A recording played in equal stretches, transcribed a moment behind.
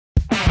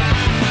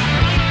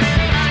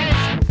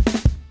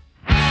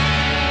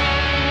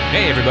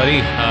Hey everybody,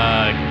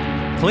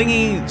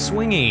 clingy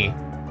swingy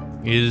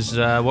is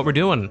what we're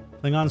doing.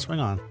 Swing on, swing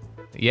on.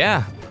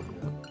 Yeah,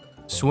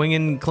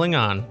 swinging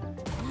Klingon.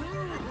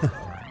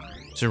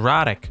 It's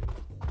erotic.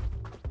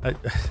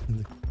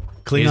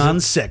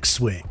 Klingon sex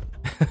swing.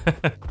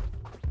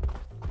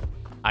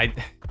 I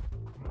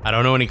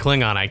don't know any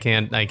Klingon. I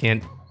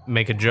can't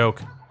make a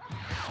joke.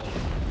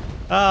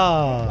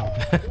 Oh,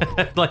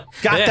 Like,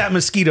 got yeah. that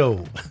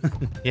mosquito.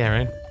 Yeah,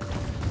 right.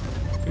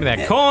 Give me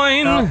that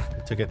coin. Oh, I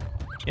took it.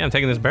 Yeah, I'm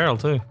taking this barrel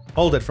too.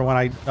 Hold it for when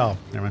I. Oh,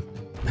 never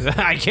mind.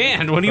 I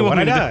can't. What do you For want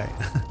when me I to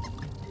die.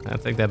 do? I'll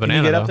take that Can banana.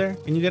 you get up though. there?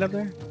 Can you get up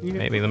there?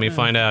 Maybe. Let me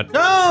find out.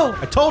 No!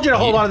 I told you to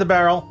hold on to the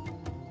barrel.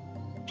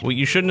 Well,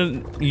 you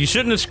shouldn't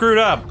have screwed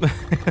up.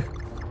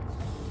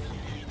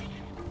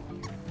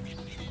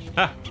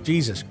 Ah.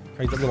 Jesus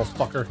Christ, that little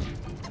fucker.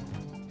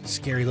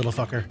 Scary little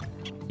fucker.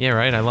 Yeah,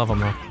 right. I love them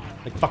though.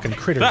 Like fucking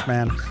critters, Ah.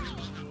 man.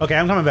 Okay,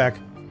 I'm coming back.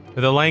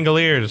 With the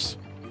Langoliers.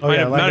 Oh, might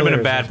yeah, have been a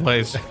Langoliers. bad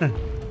place.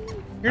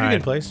 You're in a Alright.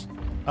 good place.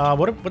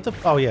 What the?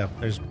 Oh yeah,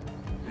 there's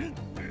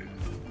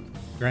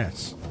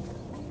grass.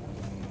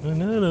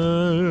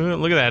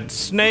 Look at that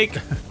snake.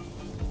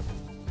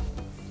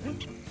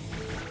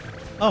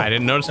 Oh, I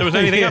didn't notice there was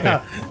anything up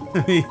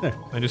here. here.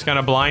 I just kind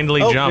of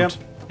blindly Oh, jumped.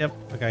 Yep.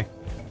 Okay.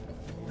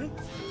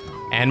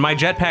 And my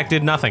jetpack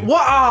did nothing.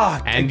 What?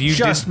 Ah, And I you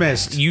just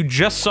missed. You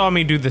just saw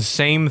me do the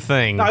same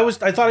thing. I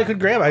thought I could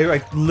grab it.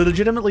 I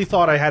legitimately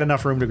thought I had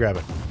enough room to grab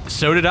it.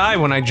 So did I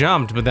when I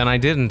jumped, but then I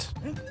didn't.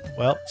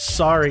 Well,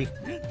 sorry.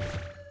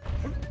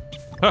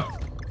 Huh.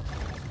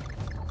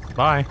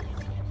 Bye.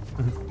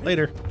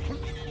 Later.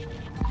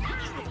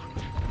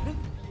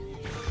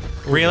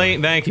 Really?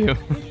 Thank you.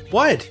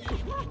 What?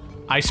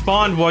 I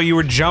spawned while you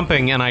were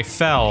jumping and I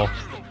fell.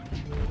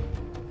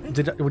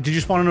 Did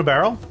you spawn in a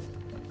barrel?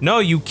 No,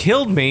 you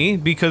killed me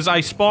because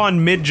I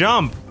spawned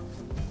mid-jump.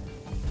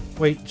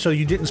 Wait, so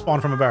you didn't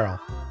spawn from a barrel?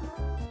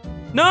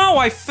 No,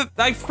 I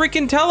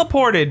freaking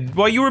teleported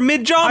while you were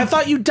mid-jump. I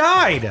thought you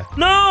died.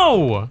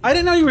 No! I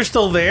didn't know you were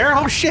still there.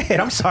 Oh shit,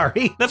 I'm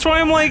sorry. That's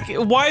why I'm like,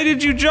 why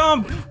did you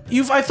jump?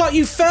 I thought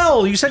you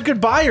fell. You said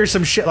goodbye or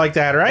some shit like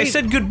that, right? I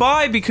said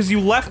goodbye because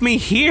you left me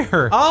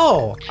here.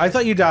 Oh, I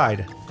thought you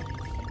died.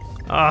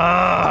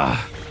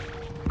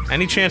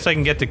 Any chance I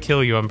can get to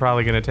kill you, I'm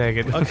probably gonna take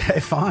it.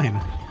 Okay,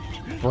 fine.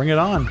 Bring it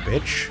on,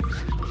 bitch.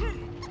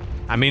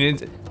 I mean,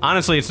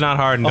 honestly, it's not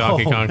hard in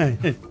Donkey Kong.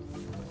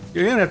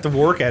 You're gonna have to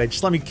work at it.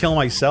 Just let me kill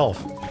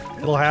myself.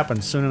 It'll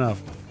happen soon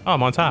enough. Oh,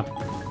 I'm on top.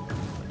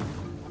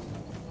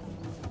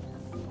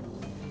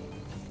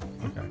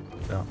 Okay,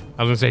 so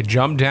I was gonna say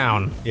jump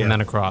down Yeah. and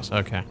then across.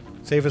 Okay.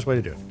 safest way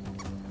to do it.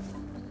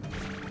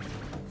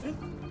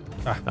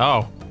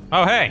 Oh.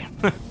 Oh, hey.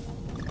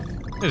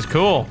 This is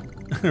cool.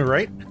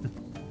 Right?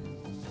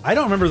 I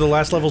don't remember the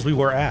last levels we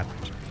were at.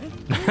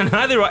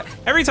 Neither do I.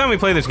 Every time we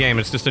play this game,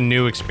 it's just a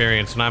new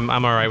experience, and I'm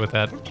all right with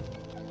that.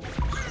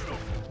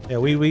 Yeah,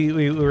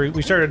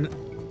 we started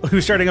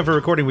starting up for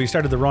recording. We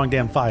started the wrong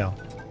damn file.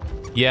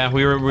 Yeah,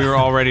 we were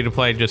all ready to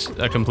play just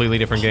a completely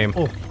different game.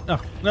 Oh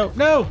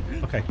no!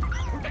 Okay.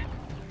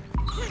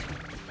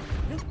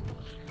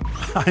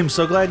 I'm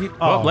so glad you.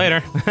 Oh,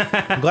 later.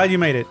 I'm glad you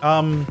made it.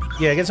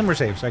 Yeah, get some more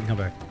saves so I can come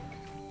back.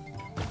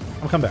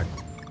 I'll come back.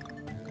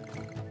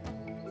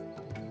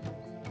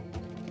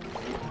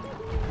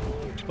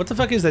 What the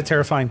fuck is that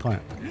terrifying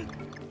plant?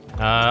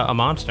 A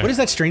monster. What is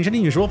that strange and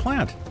unusual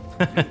plant?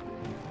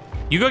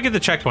 You go get the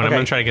checkpoint. I'm Okay.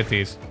 gonna try to get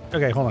these.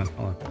 Okay, hold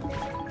on.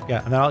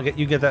 Yeah, and then I'll get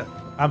you get that.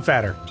 I'm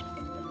fatter.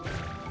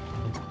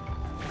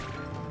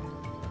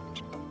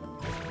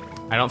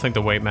 I don't think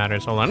the weight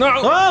matters. Hold on. No!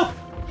 Oh!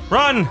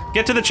 Run!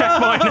 Get to the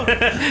checkpoint!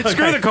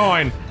 Screw Okay. the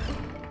coin!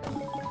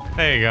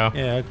 There you go.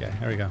 Yeah, okay,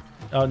 there we go.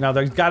 Oh, now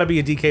there's gotta be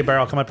a DK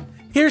barrel come up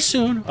here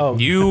soon. Oh.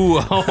 You...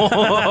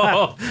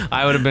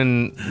 I would have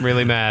been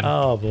really mad.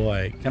 Oh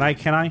boy. Can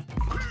I?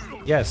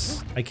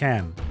 Yes, I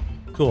can.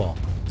 Cool.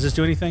 Does this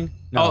do anything?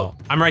 No. Oh,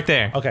 I'm right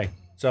there. Okay,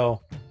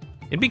 so.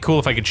 It'd be cool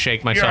if I could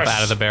shake myself Yes.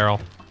 out of the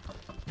barrel.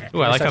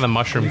 Ooh, I like how the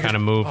mushroom kind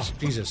of moves. Oh,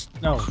 Jesus.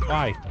 No,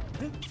 why?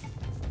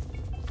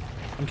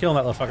 I'm killing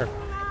that little fucker.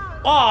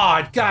 Oh,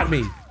 it got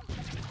me!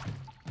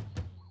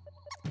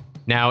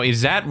 Now,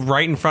 is that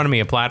right in front of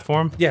me a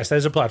platform? Yes,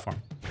 there's a platform.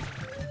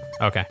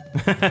 Okay.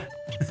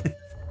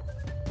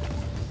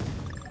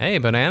 Hey,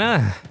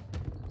 banana.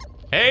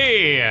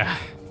 Hey!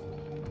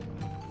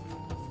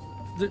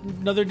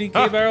 Another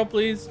DK barrel,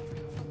 please?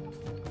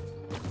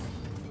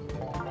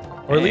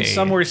 Or at least Hey.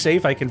 somewhere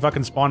safe I can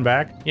fucking spawn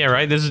back. Yeah,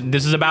 right? This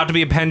is about to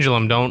be a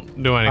pendulum.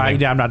 Don't do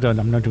anything. I'm not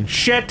doing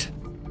shit!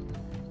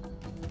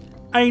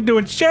 I ain't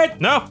doing shit!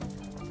 No!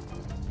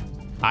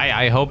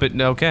 I hope it...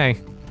 Okay.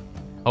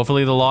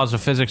 Hopefully the laws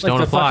of physics Like don't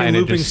the apply. fucking And it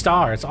looping just,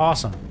 star, it's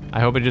awesome. I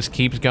hope it just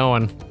keeps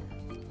going.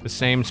 The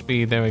same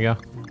speed. There we go.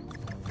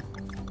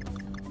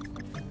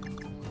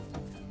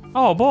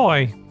 Oh,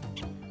 boy.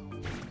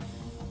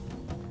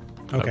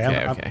 Okay,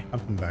 Okay, I'm okay.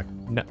 coming back.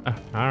 No, all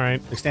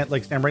right. Stand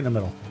right in the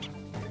middle.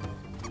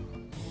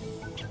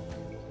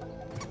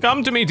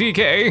 Come to me,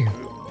 DK.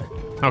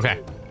 Okay.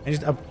 And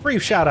just a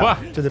brief shout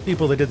out to the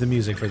people that did the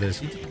music for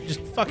this. You did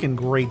just fucking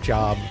great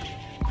job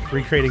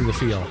recreating the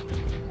feel.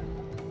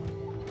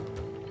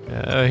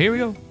 Here we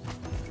go.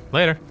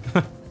 Later.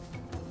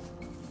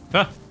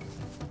 Huh.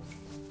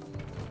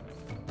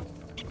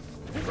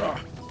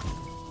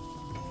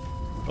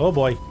 Oh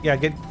boy. Yeah,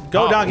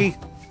 go doggy.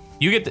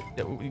 You get the,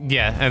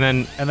 yeah,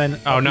 and then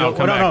oh no,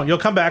 no, you'll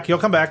come back, and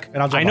I'll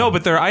jump I know, on.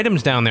 but there are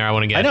items down there I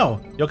want to get. I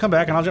know. You'll come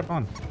back and I'll jump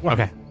on. What?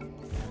 Okay.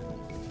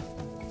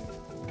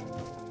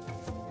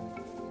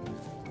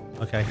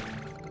 Okay.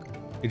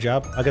 Good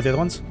job. I'll get the other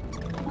ones.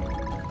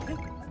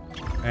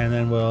 And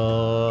then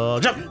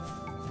we'll jump.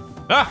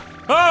 Ah!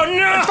 Oh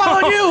no! It's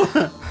following you!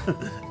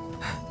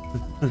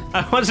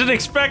 I wasn't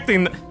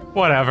expecting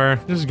whatever.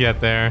 Just get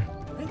there.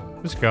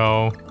 Just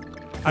go.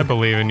 I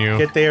believe in you.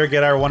 Get there,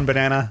 get our one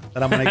banana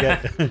that I'm gonna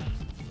get.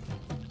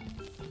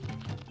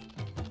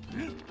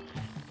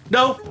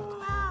 No!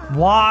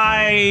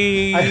 Why?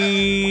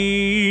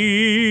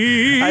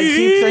 I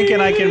keep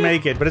thinking I can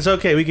make it, but it's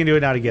okay, we can do it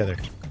now together.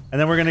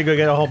 And then we're gonna go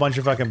get a whole bunch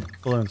of fucking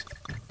balloons.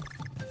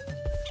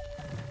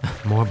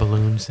 More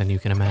balloons than you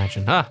can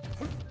imagine. Ah!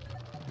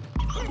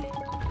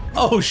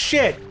 Oh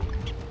shit!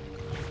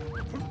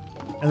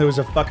 And there was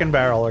a fucking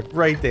barrel like,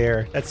 right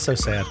there. That's so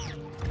sad.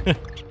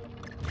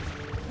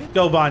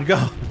 Go, Bond, go!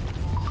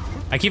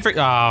 I keep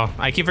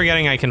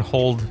forgetting I can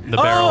hold the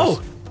barrels.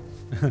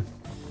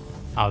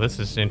 Oh, this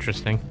is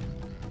interesting.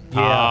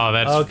 Yeah. Oh,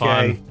 that's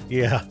fun.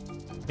 Yeah.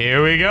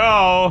 Here we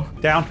go.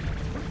 Down.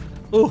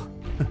 Ooh.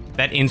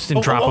 That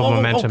instant drop of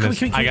momentum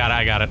is. I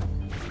got it.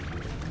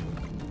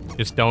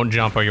 Just don't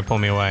jump or you'll pull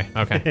me away.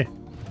 Okay.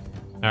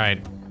 All right.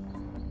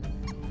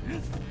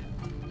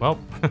 Well,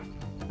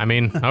 I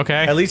mean,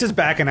 okay. At least it's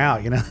backing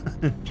out, you know?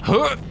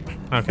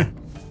 Okay.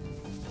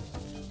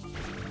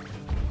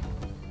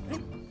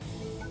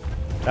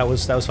 That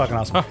was fucking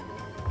awesome.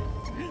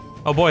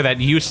 Oh boy, that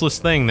useless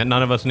thing that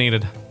none of us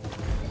needed.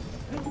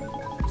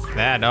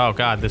 That, oh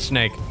god, the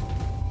snake.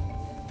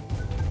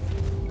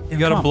 You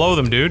gotta blow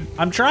them, dude.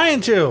 I'm trying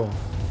to.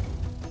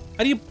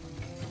 How do you...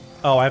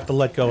 Oh, I have to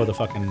let go of the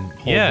fucking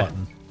hold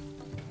button.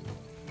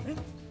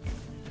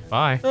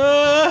 Bye.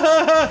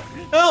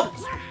 Help!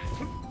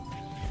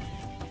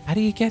 How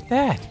do you get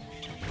that?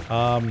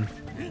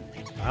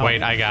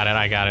 Wait, I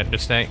got it.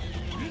 Just stay.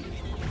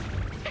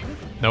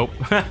 Nope.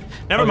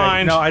 Never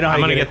mind. No, I know how I'm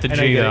gonna get the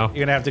G though. You're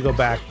gonna have to go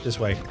back this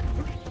way.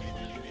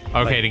 Okay,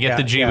 like, to get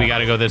the G, we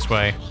gotta go this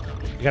way.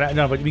 You gotta,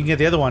 no, but we can get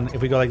the other one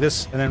if we go like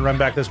this and then run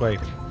back this way.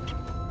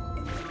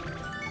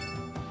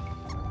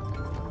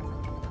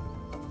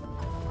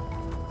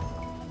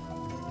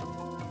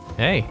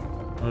 Hey.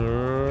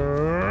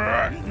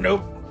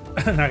 Nope.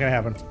 Not gonna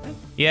happen.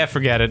 Yeah,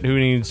 forget it. Who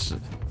needs...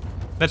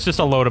 That's just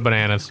a load of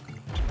bananas.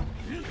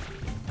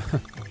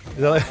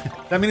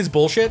 That mean it's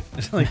bullshit?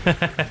 Like...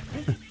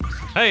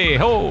 Hey,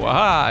 ho,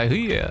 aha,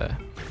 yeah.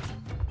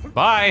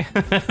 Bye.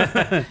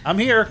 I'm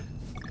here.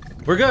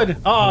 We're good.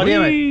 Oh,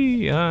 damn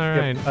it.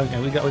 Alright.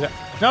 Okay, we got...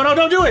 No,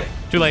 don't do it!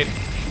 Too late.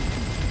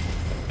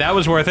 That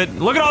was worth it.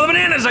 Look at all the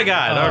bananas I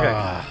got! Okay.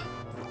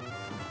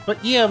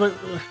 But yeah, but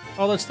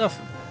all that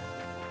stuff.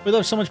 We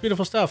left so much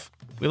beautiful stuff.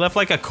 We left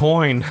like a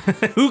coin.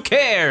 Who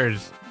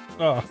cares?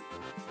 Oh.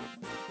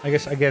 I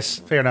guess,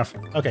 fair enough.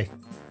 Okay.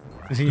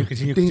 Continue. Come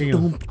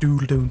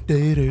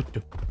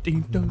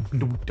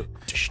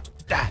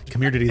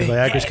here, Diddy. The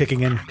Viagra's kicking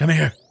in. Come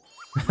here.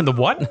 The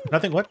what?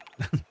 Nothing. What?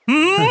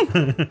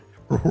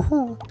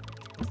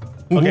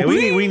 Okay,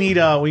 we need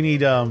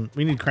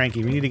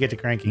Cranky. We need to get to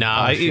Cranky.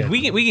 Nah,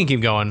 we can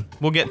keep going.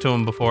 We'll get to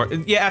him before.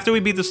 Yeah, after we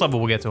beat this level,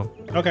 we'll get to him.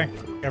 Okay.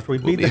 After we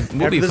beat we'll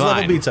after be this fine.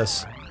 level beats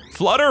us.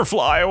 Flutter,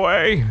 fly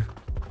away.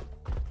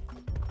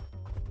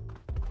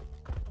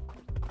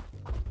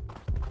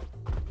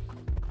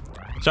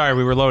 Sorry,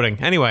 we were loading.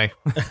 Anyway.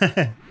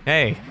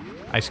 Hey,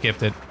 I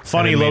skipped it.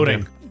 Funny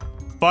loading.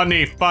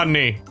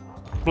 Funny.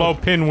 Blow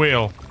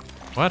pinwheel.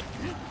 What?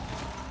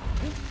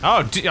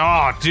 Oh,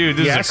 dude,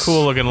 this is a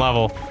cool looking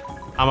level.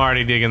 I'm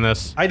already digging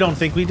this. I don't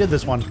think we did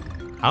this one.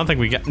 I don't think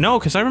we got... No,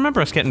 because I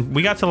remember us getting...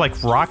 We got to,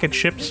 like, rocket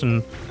ships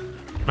and...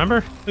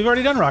 Remember? We've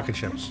already done rocket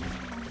ships.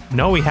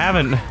 No, we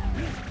haven't.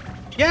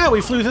 Yeah, we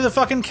flew through the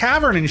fucking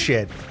cavern and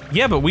shit.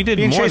 Yeah, but we did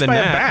more than by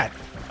that. A bat.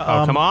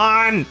 Oh, come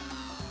on!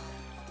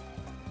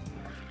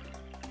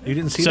 You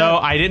didn't see that? So,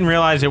 I didn't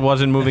realize it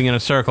wasn't moving in a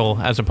circle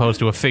as opposed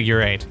to a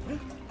figure 8.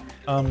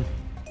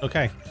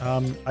 Okay.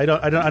 I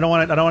don't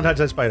want to touch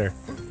that spider.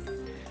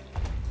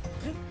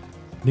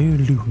 Okay.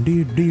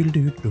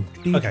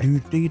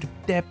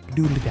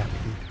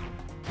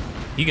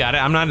 You got it.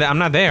 I'm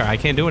not there. I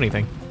can't do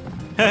anything.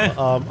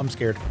 I'm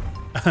scared.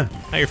 No,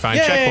 you're fine.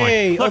 Yay!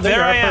 Checkpoint. Look,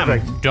 there I am.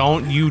 Perfect.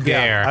 Don't you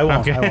dare. Yeah, I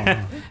won't.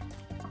 Okay.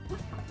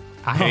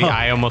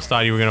 I almost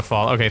thought you were gonna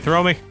fall. Okay,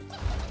 throw me.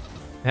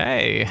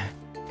 Hey.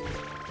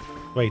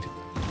 Wait.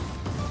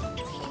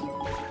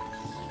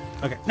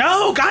 Okay.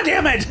 No! God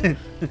damn it!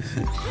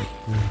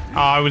 Oh,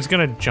 I was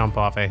gonna jump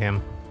off at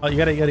him. Oh, you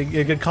gotta get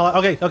a good call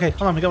out. Okay,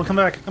 hold on, come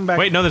back.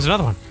 Wait, no, there's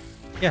another one.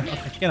 Yeah,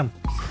 okay, get him.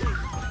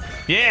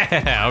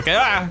 Yeah,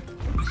 okay.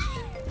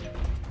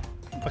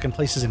 Fucking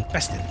place is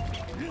infested.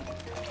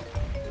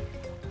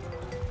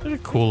 What a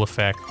cool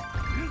effect.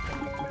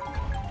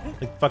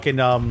 Like fucking,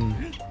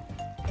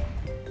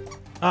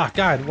 Ah,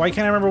 God, why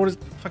can't I remember what is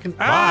fucking...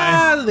 Why?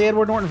 Ah, the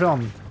Edward Norton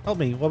film. Help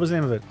me, what was the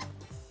name of it?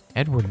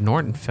 Edward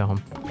Norton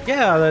film?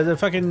 Yeah, the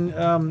fucking,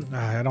 I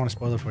don't want to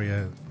spoil it for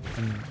you.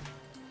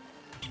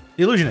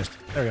 The Illusionist.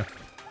 There we go.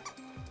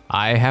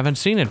 I haven't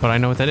seen it, but I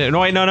know what that is. No,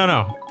 wait,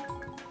 no.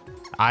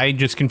 I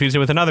just confused it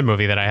with another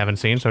movie that I haven't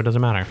seen, so it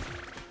doesn't matter.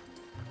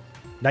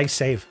 Nice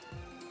save.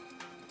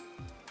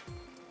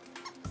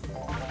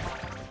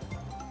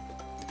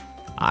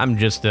 I'm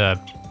just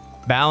a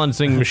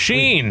balancing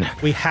machine.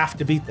 We have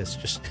to beat this.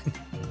 Just.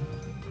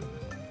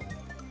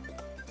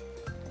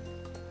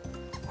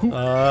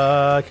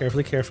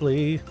 Carefully,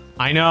 carefully.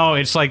 I know,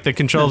 it's like the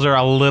controls are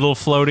a little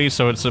floaty,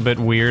 so it's a bit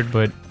weird,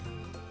 but...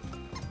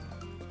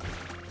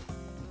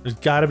 There's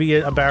gotta be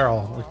a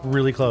barrel, like,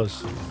 really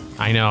close.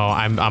 I know,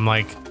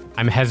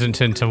 I'm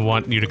hesitant to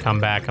want you to come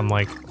back. I'm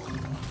like,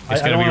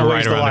 it's gonna be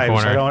right around the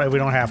corner. We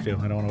don't have to.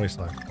 I don't want to waste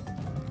life.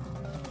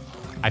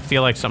 I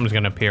feel like something's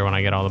gonna appear when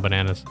I get all the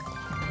bananas.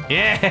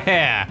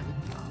 Yeah!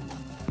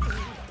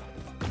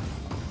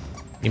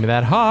 Give me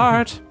that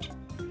heart.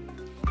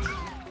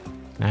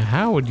 Now,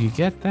 how would you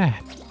get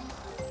that?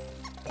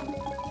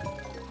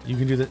 You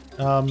can do that.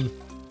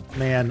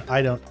 Man,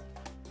 I don't.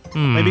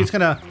 Maybe it's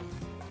gonna.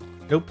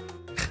 Nope.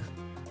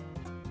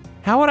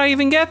 How would I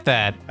even get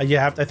that? I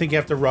think you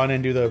have to run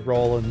and do the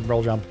roll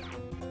jump.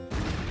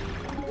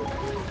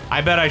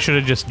 I bet I should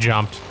have just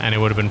jumped and it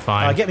would have been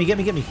fine. Get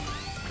me.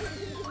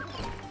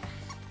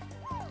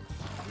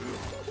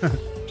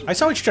 I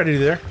saw what you tried to do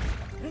there.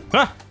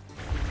 Ah!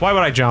 Why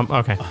would I jump?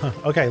 Okay.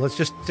 Okay, let's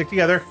just stick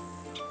together.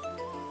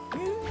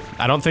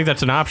 I don't think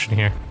that's an option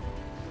here.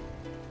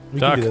 We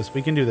can do this.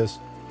 We can do this.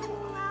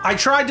 I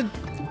tried to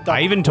duck.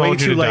 I even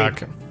told you to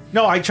duck.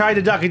 No, I tried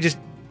to duck.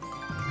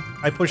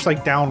 I pushed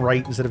like down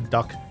right instead of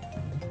duck.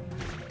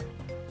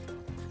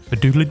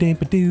 Give me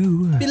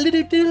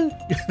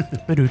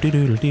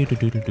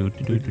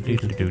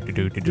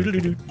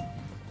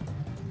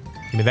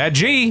that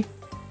G.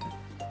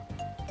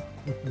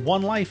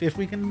 One life if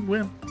we can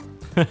win.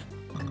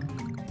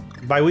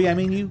 By we, I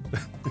mean you.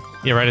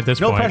 Yeah, right at this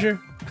point. No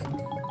pressure.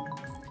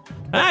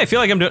 I feel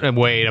like I'm doing.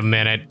 Wait a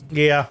minute.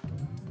 Yeah.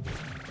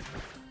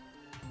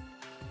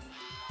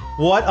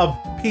 What a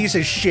piece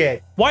of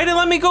shit. Why did it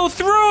let me go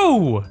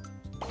through?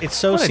 It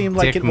so seemed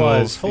like it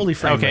was. Holy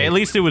frame Okay, at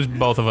least it was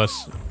both of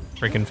us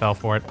freaking fell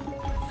for it.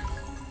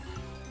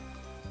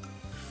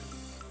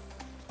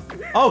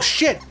 Oh,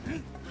 shit!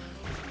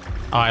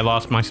 Oh, I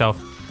lost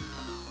myself.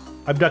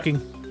 I'm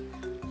ducking.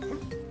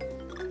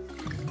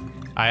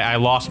 I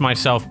lost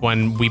myself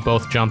when we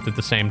both jumped at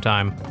the same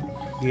time.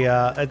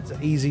 Yeah, it's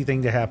an easy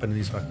thing to happen in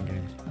these fucking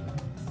games.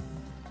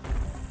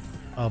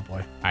 Oh,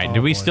 boy. Alright,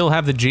 do we still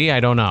have the G? I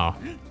don't know.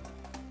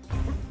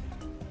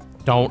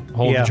 Don't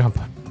hold the jump.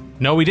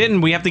 No, we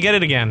didn't. We have to get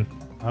it again.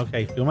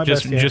 Okay, do my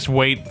best. Just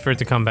wait for it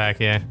to come back,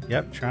 yeah.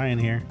 Yep, trying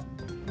here.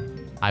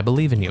 I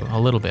believe in you, a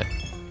little bit.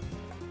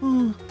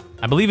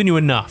 I believe in you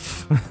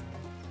enough.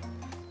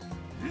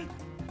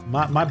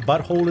 My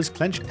butthole is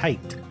clenched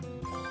tight.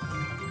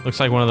 Looks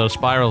like one of those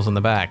spirals in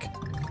the back.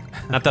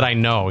 Not that I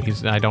know,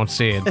 I don't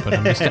see it, but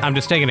I'm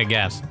just taking a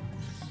guess.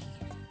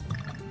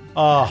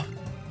 Oh.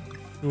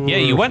 Yeah,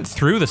 you went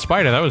through the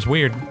spider, that was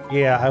weird.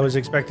 Yeah, I was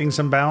expecting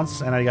some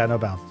bounce, and I got no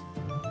bounce.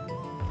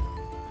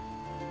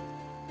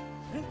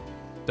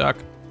 Duck.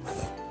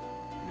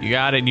 You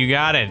got it, you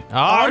got it.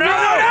 Oh,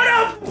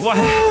 no!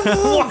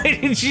 Why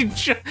did you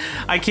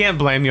I can't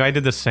blame you, I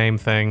did the same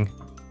thing. Okay.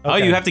 Oh,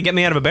 you have to get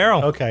me out of a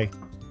barrel. Okay.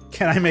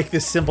 Can I make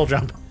this simple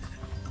jump?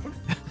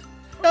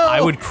 No!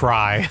 I would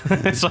cry.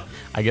 So,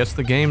 I guess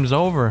the game's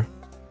over.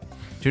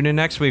 Tune in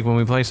next week when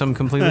we play something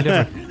completely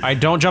different.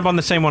 Alright, don't jump on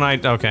the same one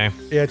okay.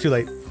 Yeah, too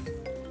late.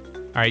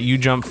 Alright, you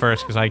jump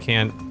first, because I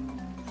can't...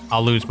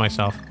 I'll lose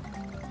myself.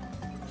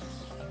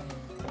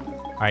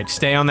 Alright,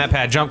 stay on that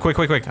pad. Jump, quick.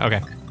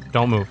 Okay,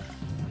 don't move.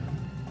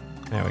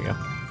 There we go.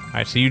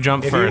 Alright, so you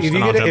jump first,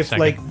 and I'll jump second.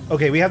 Like,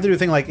 okay, we have to do a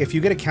thing like, if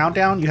you get a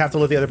countdown, you have to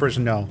let the other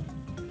person know.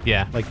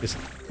 Yeah. Like this.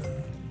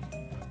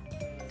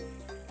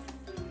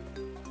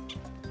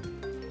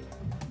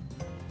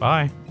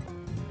 Bye.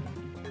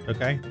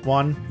 Okay,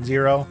 1,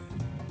 0.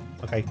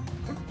 Okay,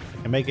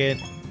 I can make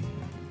it.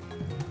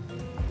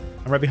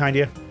 I'm right behind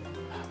you.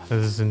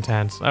 This is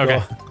intense.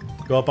 Okay.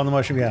 Go up on the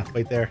mushroom, yeah,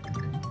 wait there.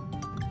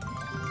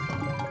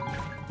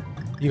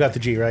 You got the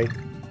G, right?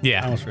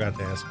 Yeah. I almost forgot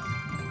to ask.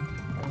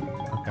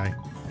 Okay,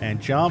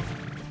 and jump.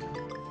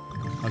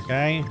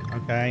 Okay,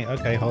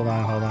 hold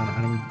on.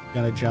 I'm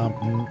gonna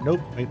jump.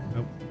 Nope, wait,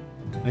 nope.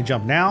 I'm gonna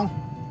jump now.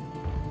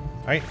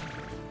 All right.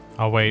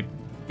 I'll wait.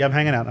 Yeah, I'm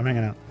hanging out.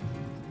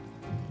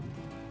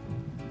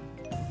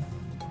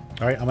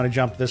 All right, I'm gonna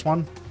jump this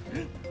one.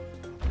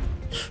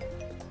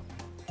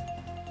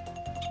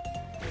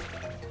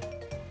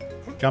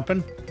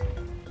 Jumping.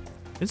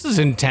 This is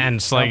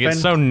intense. Like,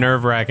 it's so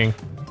nerve-wracking.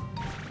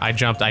 I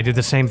jumped. I did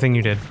the same thing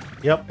you did.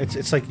 Yep,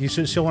 it's like you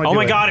still want to. Oh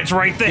my god, it's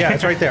right there. Yeah,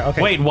 it's right there.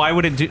 Okay. Wait, why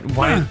would it do?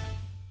 Why?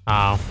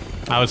 Oh.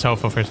 I was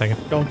hopeful for a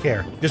second. Don't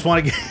care. Just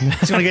want to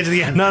get to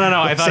the end. No.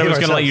 I thought it was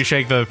gonna let you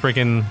shake the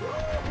freaking.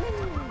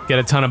 Get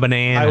a ton of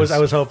bananas. I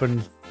was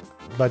hoping,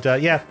 but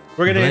yeah,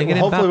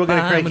 hopefully we'll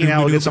get a cranky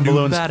now. We'll get some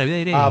balloons.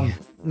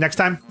 Next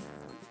time.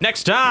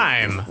 Next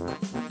time.